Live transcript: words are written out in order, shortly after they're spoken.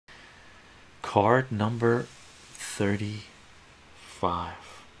Card number 35.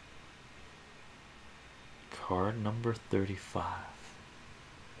 Card number 35.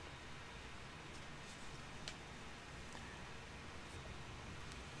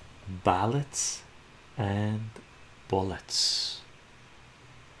 Ballots and bullets.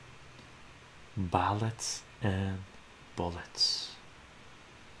 Ballots and bullets.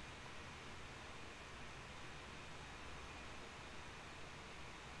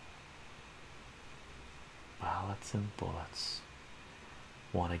 Ballots and bullets.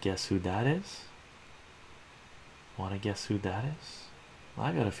 Want to guess who that is? Want to guess who that is?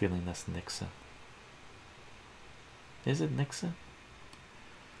 I got a feeling that's Nixon. Is it Nixon?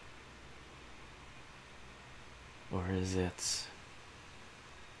 Or is it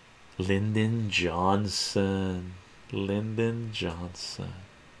Lyndon Johnson? Lyndon Johnson.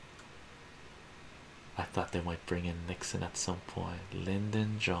 I thought they might bring in Nixon at some point.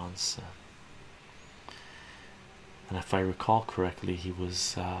 Lyndon Johnson. And if I recall correctly, he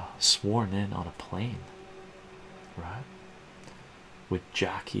was sworn in on a plane, right? With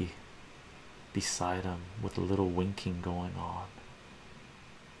Jackie beside him, with a little winking going on.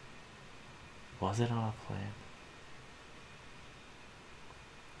 Was it on a plane?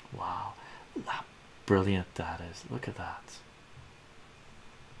 Wow, how brilliant that is. Look at that.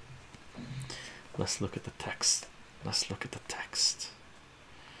 Let's look at the text. Let's look at the text.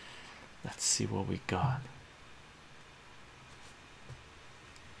 Let's see what we got.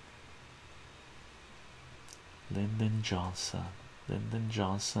 Lyndon Johnson. Lyndon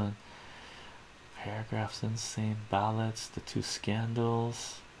Johnson. Paragraphs insane. Ballots. The two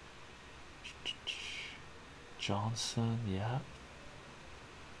scandals. Johnson. Yeah.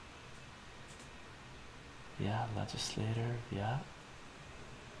 Yeah, legislator. Yeah.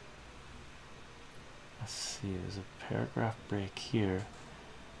 Let's see, there's a paragraph break here.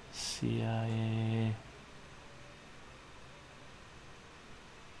 CIA.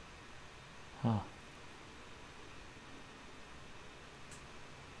 Huh.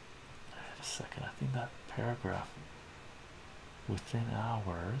 Wait a second, I think that paragraph within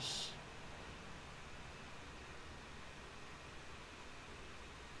hours.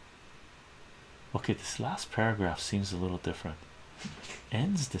 Okay, this last paragraph seems a little different.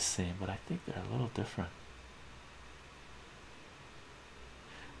 Ends the same, but I think they're a little different.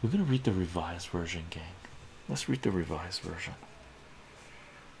 We're going to read the revised version, gang. Let's read the revised version.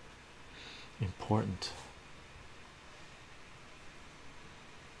 Important.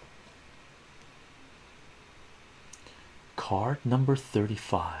 Card number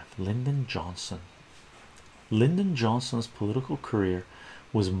 35. Lyndon Johnson. Lyndon Johnson's political career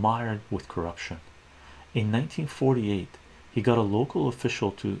was mired with corruption. In 1948, he got a local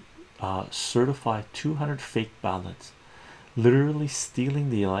official to certify 200 fake ballots, literally stealing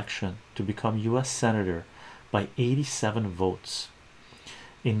the election to become US Senator by 87 votes.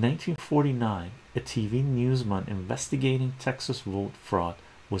 In 1949, a TV newsman investigating Texas vote fraud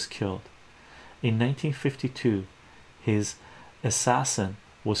was killed. In 1952, his assassin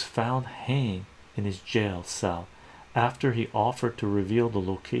was found hanged in his jail cell after he offered to reveal the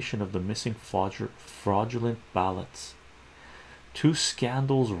location of the missing fraudulent ballots. Two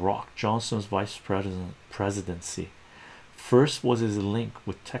scandals rocked Johnson's vice presidency. First was his link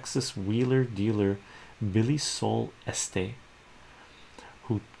with Texas wheeler dealer Billy Sol Este,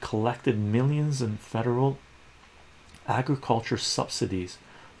 who collected millions in federal agriculture subsidies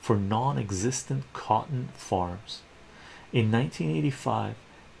for non-existent cotton farms. In 1985,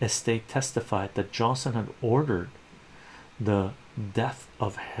 Este testified that Johnson had ordered the death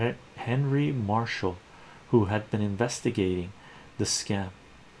of Henry Marshall, who had been investigating the scam.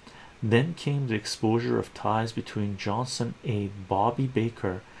 Then came the exposure of ties between Johnson aide Bobby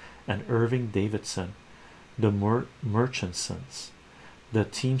Baker and Irving Davidson, the Murchisons, the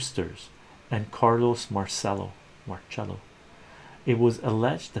Teamsters, and Carlos Marcello. It was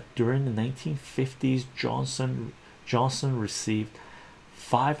alleged that during the 1950s, Johnson received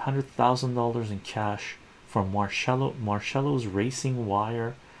 $500,000 in cash from Marcello's racing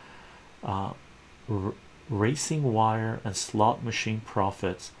wire and slot machine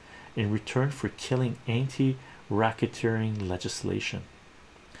profits in return for killing anti-racketeering legislation.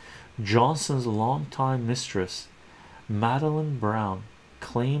 Johnson's longtime mistress, Madeline Brown,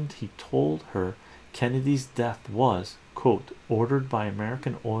 claimed he told her Kennedy's death was, quote, ordered by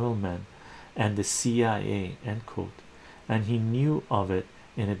American oil men and the CIA, end quote, and he knew of it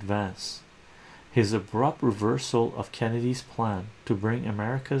in advance. His abrupt reversal of Kennedy's plan to bring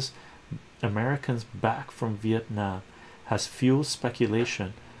Americans back from Vietnam has fueled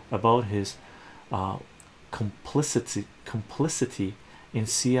speculation about his complicity in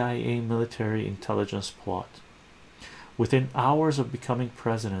CIA military intelligence plot. Within hours of becoming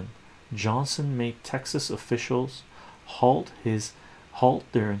president, Johnson made Texas officials halt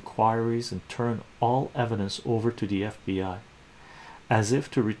their inquiries and turn all evidence over to the FBI. As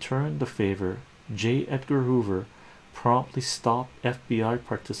if to return the favor, J. Edgar Hoover promptly stopped FBI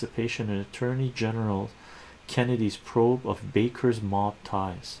participation in Attorney General Kennedy's probe of Baker's mob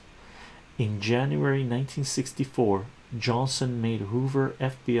ties. In January 1964, Johnson made Hoover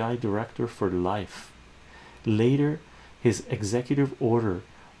FBI director for life. Later, his executive order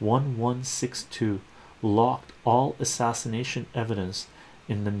 1162 locked all assassination evidence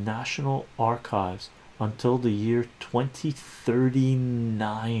in the National Archives until the year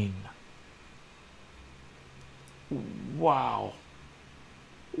 2039. Wow.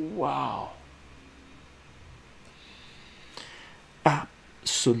 Wow.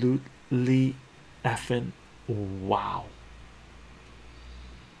 Absolutely effing wow.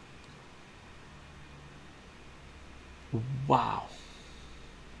 Wow.